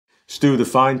Stu, the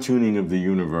fine-tuning of the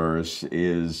universe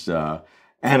is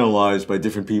analyzed by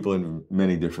different people in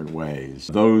many different ways.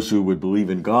 Those who would believe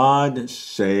in God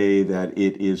say that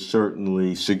it is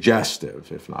certainly suggestive,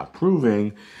 if not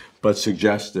proving, but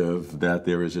suggestive that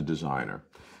there is a designer.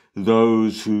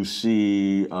 Those who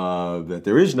see that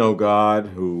there is no God,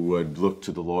 who would look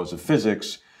to the laws of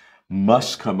physics,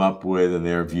 must come up with, in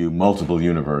their view, multiple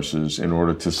universes in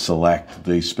order to select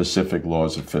the specific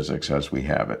laws of physics as we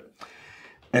have it.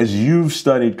 As you've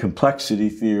studied complexity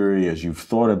theory, as you've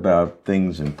thought about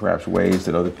things in perhaps ways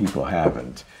that other people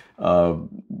haven't, how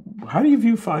do you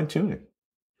view fine-tuning?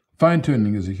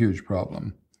 Fine-tuning is a huge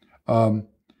problem.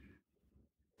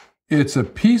 It's a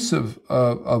piece of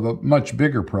a much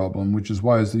bigger problem, which is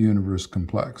why is the universe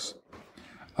complex?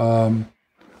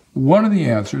 One of the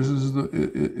answers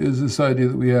is this idea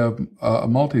that we have a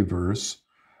multiverse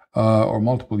or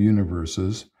multiple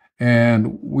universes,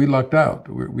 and we lucked out.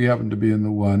 We happen to be in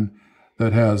the one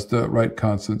that has the right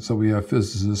constant, so we have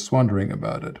physicists wondering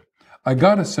about it. I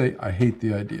gotta say, I hate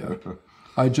the idea.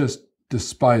 I just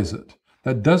despise it.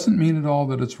 That doesn't mean at all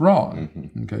that it's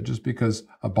wrong, okay, just because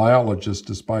a biologist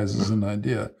despises an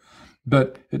idea.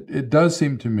 But it does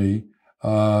seem to me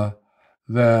that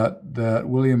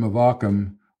William of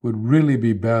Ockham would really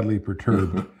be badly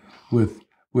perturbed with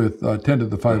 10 to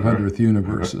the 500th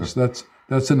universes.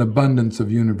 That's an abundance of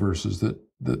universes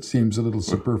that seems a little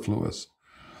superfluous.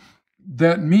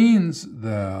 That means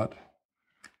that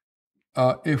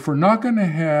if we're not going to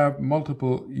have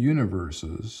multiple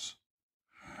universes,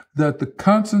 that the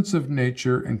constants of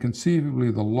nature and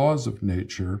conceivably the laws of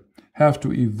nature have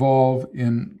to evolve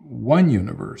in one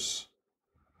universe.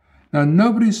 Now,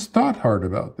 nobody's thought hard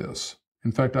about this.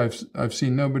 In fact, I've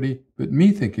seen nobody but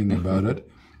me thinking about it,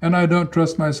 and I don't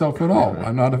trust myself at all.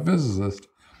 I'm not a physicist.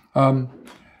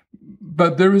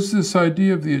 But there is this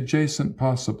idea of the adjacent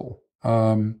possible.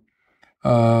 A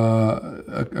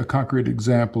concrete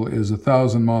example is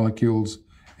 1,000 molecules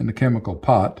in a chemical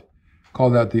pot. Call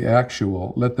that the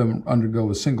actual. Let them undergo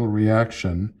a single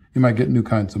reaction. You might get new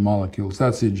kinds of molecules.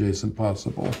 That's the adjacent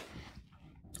possible.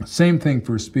 Same thing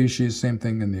for species, same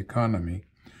thing in the economy.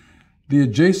 The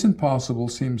adjacent possible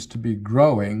seems to be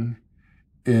growing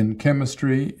in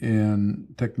chemistry, in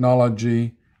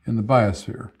technology, in the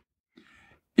biosphere.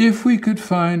 If we could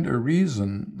find a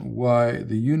reason why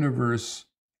the universe,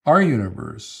 our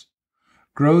universe,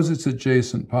 grows its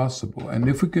adjacent possible, and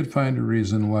if we could find a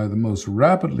reason why the most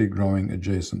rapidly growing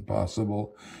adjacent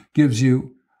possible gives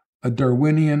you a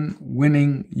Darwinian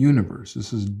winning universe.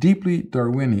 This is deeply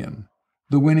Darwinian,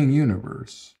 the winning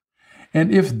universe.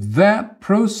 And if that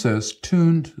process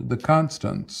tuned the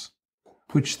constants,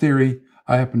 which theory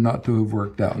I happen not to have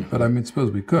worked out, but I mean,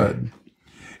 suppose we could,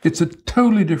 it's a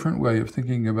totally different way of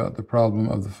thinking about the problem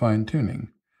of the fine-tuning.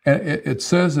 And it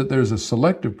says that there's a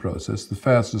selective process, the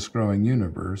fastest growing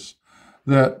universe,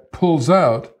 that pulls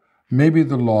out maybe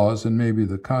the laws and maybe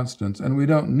the constants, and we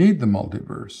don't need the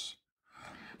multiverse.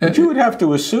 But you would have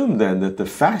to assume then that the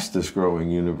fastest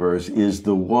growing universe is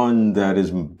the one that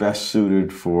is best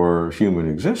suited for human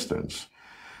existence.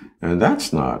 And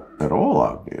that's not at all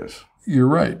obvious. You're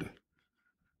right.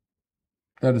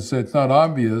 That is, it's not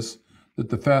obvious that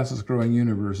the fastest growing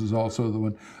universe is also the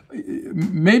one.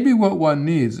 Maybe what one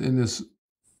needs in this,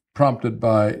 prompted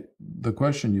by the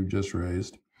question you just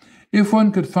raised, if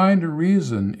one could find a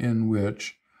reason in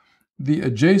which the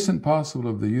adjacent possible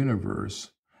of the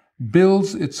universe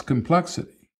builds its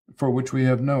complexity, for which we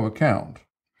have no account.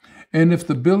 And if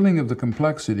the building of the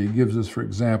complexity gives us, for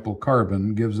example,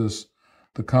 carbon, gives us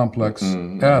the complex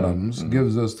atoms,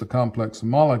 gives us the complex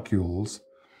molecules,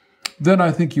 then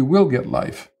I think you will get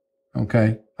life.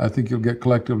 Okay, I think you'll get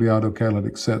collectively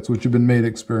autocatalytic sets, which have been made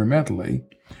experimentally.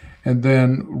 And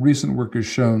then recent work has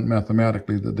shown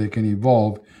mathematically that they can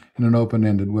evolve in an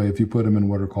open-ended way if you put them in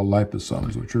what are called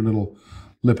liposomes, which are little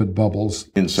lipid bubbles.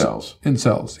 In cells. In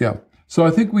cells, yeah. So I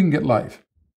think we can get life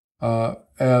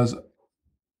as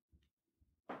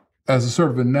a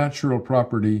sort of a natural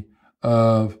property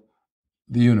of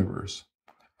the universe.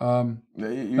 Now,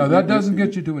 that doesn't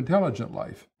get you to intelligent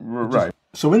life. Right.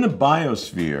 So in the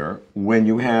biosphere, when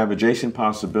you have adjacent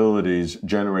possibilities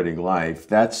generating life,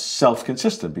 that's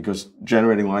self-consistent because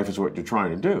generating life is what you're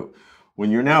trying to do. When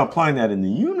you're now applying that in the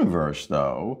universe,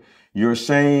 though, you're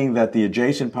saying that the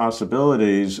adjacent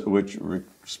possibilities which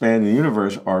span the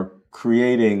universe are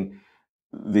creating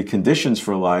the conditions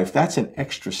for life. That's an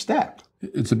extra step.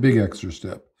 It's a big extra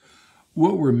step.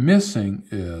 What we're missing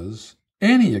is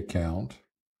any account,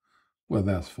 well,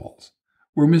 that's false.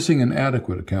 we're missing an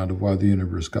adequate account of why the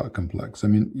universe got complex. I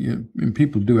mean,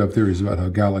 people do have theories about how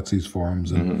galaxies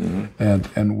forms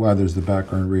and why there's the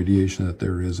background radiation that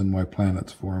there is and why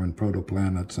planets form and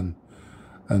protoplanets and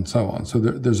so on. So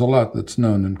there's a lot that's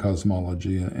known in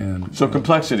cosmology. So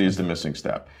complexity is the missing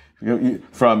step.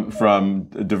 From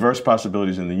diverse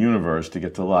possibilities in the universe to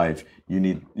get to life, you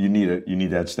need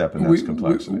that step, and that's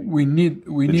complexity. We need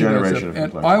the generation of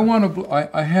complexity. And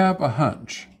I have a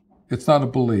hunch. It's not a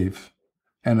belief,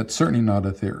 and it's certainly not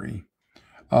a theory.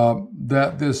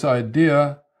 That this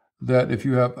idea that if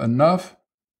you have enough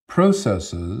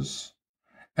processes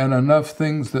and enough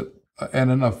things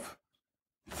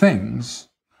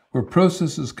where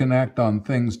processes can act on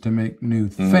things to make new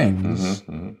things,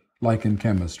 like in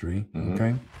chemistry,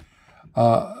 okay,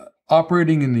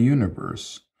 operating in the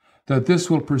universe, that this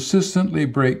will persistently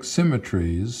break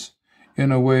symmetries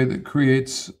in a way that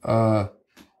creates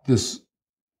this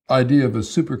idea of a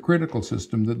supercritical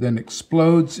system that then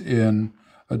explodes in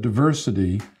a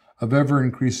diversity of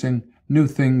ever-increasing new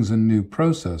things and new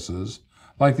processes,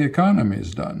 like the economy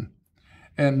has done.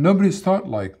 And nobody's thought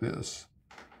like this.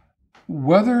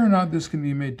 Whether or not this can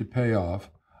be made to pay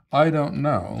off, I don't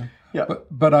know. Yeah.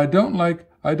 But I don't like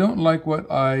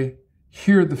what I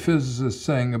hear the physicists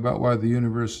saying about why the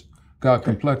universe got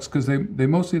complex, because they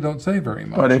mostly don't say very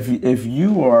much. But if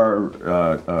you are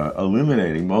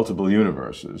eliminating multiple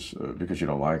universes because you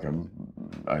don't like them,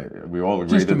 we all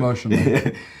agree. Just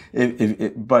emotionally.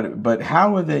 But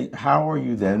how are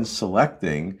you then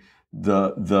selecting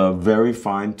the very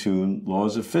fine-tuned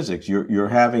laws of physics? You're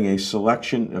having a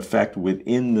selection effect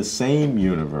within the same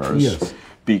universe. Yes.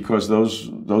 Because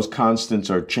those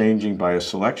constants are changing by a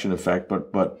selection effect,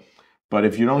 but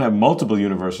if you don't have multiple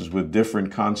universes with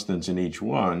different constants in each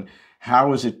one,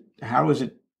 what is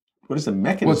the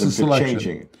mechanism for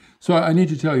changing it? So I need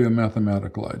to tell you a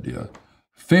mathematical idea.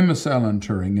 Famous Alan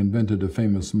Turing invented a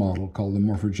famous model called the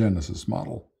morphogenesis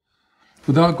model.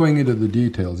 Without going into the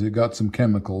details, you got some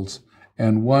chemicals,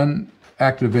 and one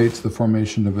activates the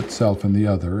formation of itself and the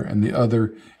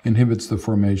other inhibits the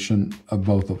formation of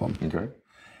both of them. Okay.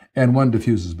 And one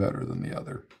diffuses better than the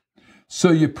other. So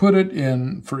you put it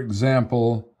in, for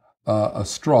example, a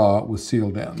straw with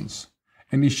sealed ends.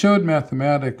 And he showed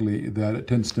mathematically that it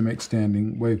tends to make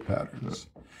standing wave patterns.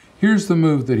 Here's the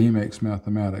move that he makes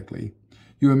mathematically.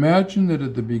 You imagine that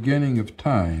at the beginning of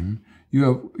time,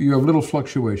 you have little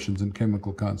fluctuations in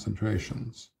chemical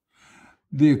concentrations.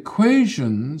 The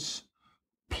equations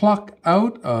pluck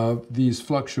out of these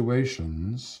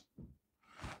fluctuations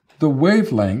the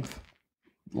wavelength,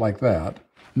 like that,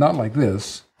 not like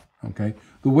this, okay?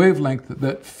 The wavelength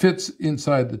that fits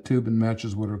inside the tube and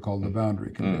matches what are called the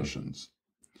boundary conditions.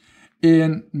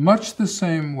 In much the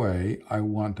same way, I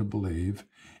want to believe,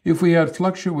 if we had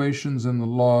fluctuations in the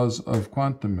laws of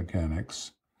quantum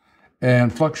mechanics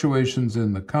and fluctuations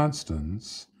in the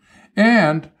constants,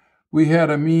 and we had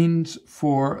a means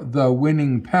for the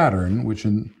winning pattern, which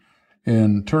in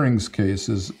Turing's case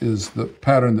is the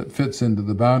pattern that fits into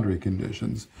the boundary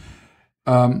conditions.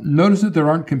 Notice that there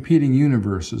aren't competing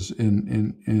universes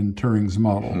in Turing's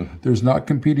model. There's not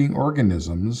competing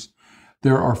organisms.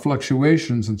 There are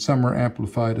fluctuations, and some are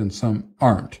amplified and some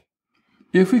aren't.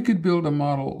 If we could build a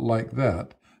model like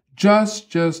that,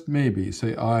 just maybe,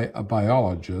 say a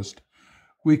biologist,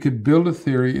 we could build a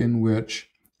theory in which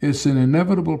it's an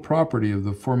inevitable property of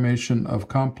the formation of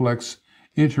complex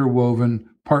interwoven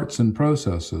parts and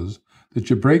processes that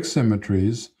you break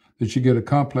symmetries, that you get a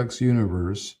complex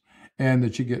universe, and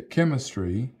that you get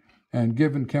chemistry, and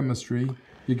given chemistry,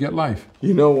 you get life.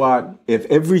 You know what? If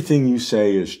everything you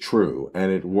say is true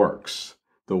and it works,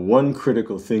 the one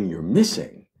critical thing you're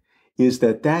missing is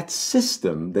that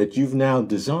system that you've now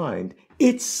designed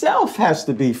itself has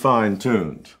to be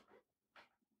fine-tuned.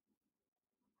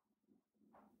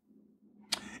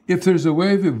 If there's a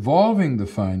way of evolving the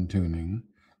fine-tuning,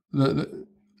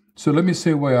 so let me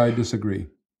say why I disagree.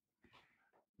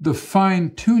 The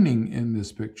fine-tuning in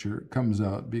this picture comes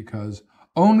out because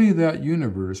only that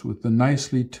universe with the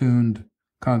nicely tuned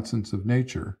constants of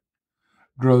nature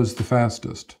grows the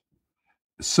fastest.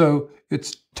 So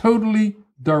it's totally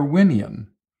Darwinian.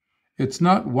 It's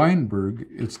not Weinberg,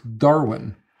 it's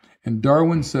Darwin. And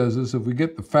Darwin says is if we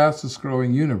get the fastest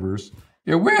growing universe,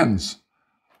 it wins.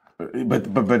 But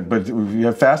if you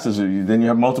have fastest, then you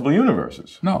have multiple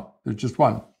universes. No, there's just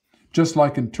one. Just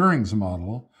like in Turing's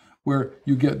model, where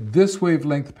you get this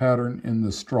wavelength pattern in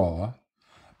the straw,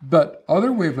 but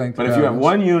other wavelength patterns... But if you have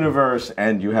one universe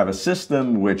and you have a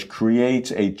system which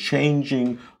creates a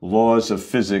changing laws of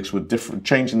physics with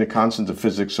changing the constants of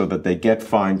physics so that they get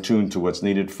fine-tuned to what's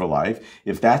needed for life,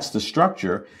 if that's the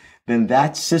structure, then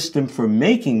that system for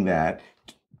making that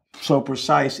so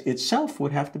precise itself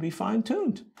would have to be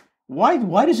fine-tuned. Why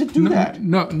does it do that?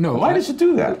 No. Why does it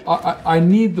do that? I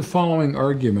need the following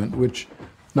argument, which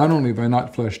not only have I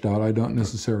not fleshed out, I don't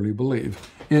necessarily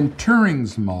believe. In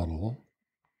Turing's model,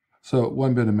 so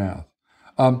one bit of math,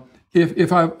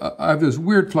 if I have these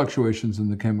weird fluctuations in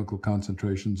the chemical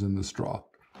concentrations in the straw,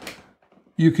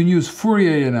 you can use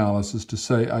Fourier analysis to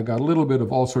say I got a little bit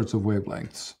of all sorts of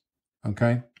wavelengths,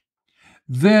 okay?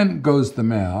 Then goes the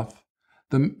math.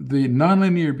 The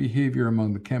nonlinear behavior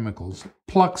among the chemicals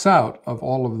plucks out of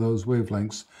all of those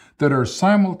wavelengths that are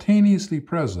simultaneously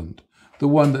present, the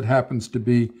one that happens to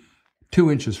be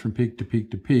 2 inches from peak to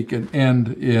peak to peak and end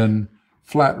in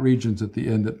flat regions at the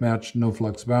end that match no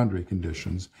flux boundary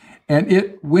conditions. And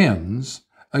it wins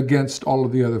against all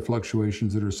of the other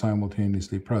fluctuations that are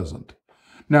simultaneously present.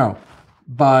 Now,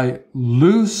 by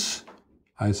loose,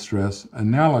 I stress,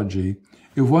 analogy,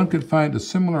 if one could find a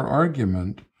similar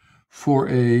argument for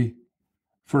a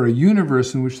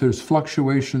universe in which there's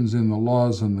fluctuations in the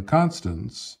laws and the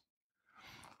constants,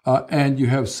 and you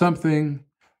have something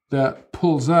that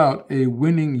pulls out a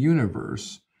winning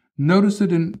universe, notice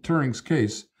that in Turing's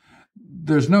case,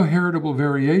 there's no heritable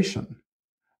variation.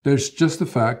 There's just the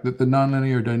fact that the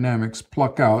nonlinear dynamics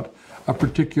pluck out a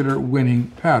particular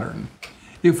winning pattern.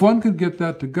 If one could get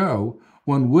that to go,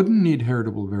 one wouldn't need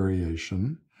heritable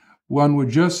variation. One would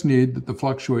just need that the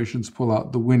fluctuations pull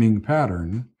out the winning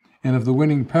pattern. And if the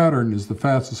winning pattern is the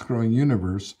fastest growing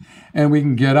universe, and we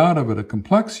can get out of it a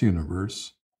complex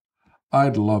universe,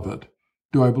 I'd love it.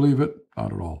 Do I believe it?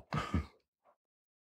 Not at all.